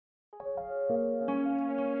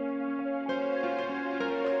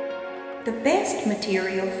The best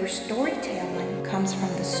material for storytelling comes from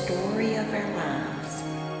the story of our lives.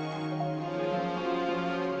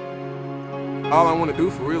 All I want to do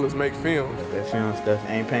for real is make films. That film stuff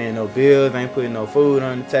ain't paying no bills, ain't putting no food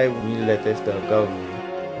on the table. We need to let that stuff go, man.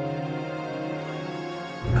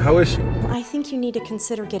 How is she? I think you need to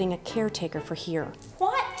consider getting a caretaker for here.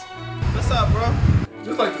 What? What's up, bro?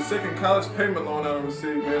 Just like the second college payment loan I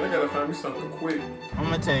received, man. I gotta find me something quick. I'm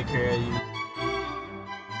gonna take care of you.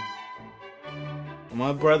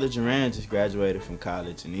 My brother Jurian just graduated from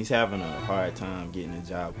college and he's having a hard time getting a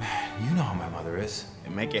job. You know how my mother is.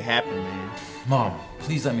 And make it happen, man. Mom,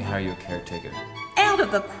 please let me hire you a caretaker. Out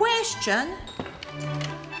of the question.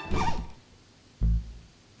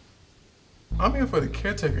 I'm here for the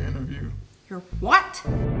caretaker interview. You're what?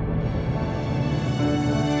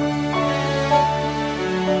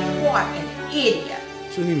 What an idiot.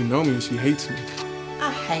 She doesn't even know me and she hates me.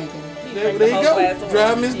 I hate him. There you go.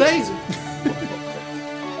 Drive Miss Daisy.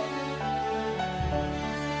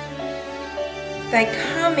 They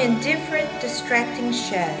come in different, distracting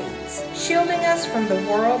shades, shielding us from the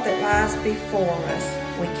world that lies before us.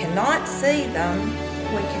 We cannot see them,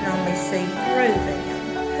 we can only see through them.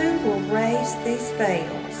 Who will raise these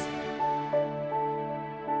veils?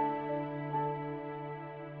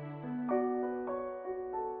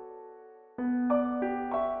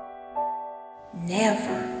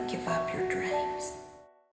 Never give up your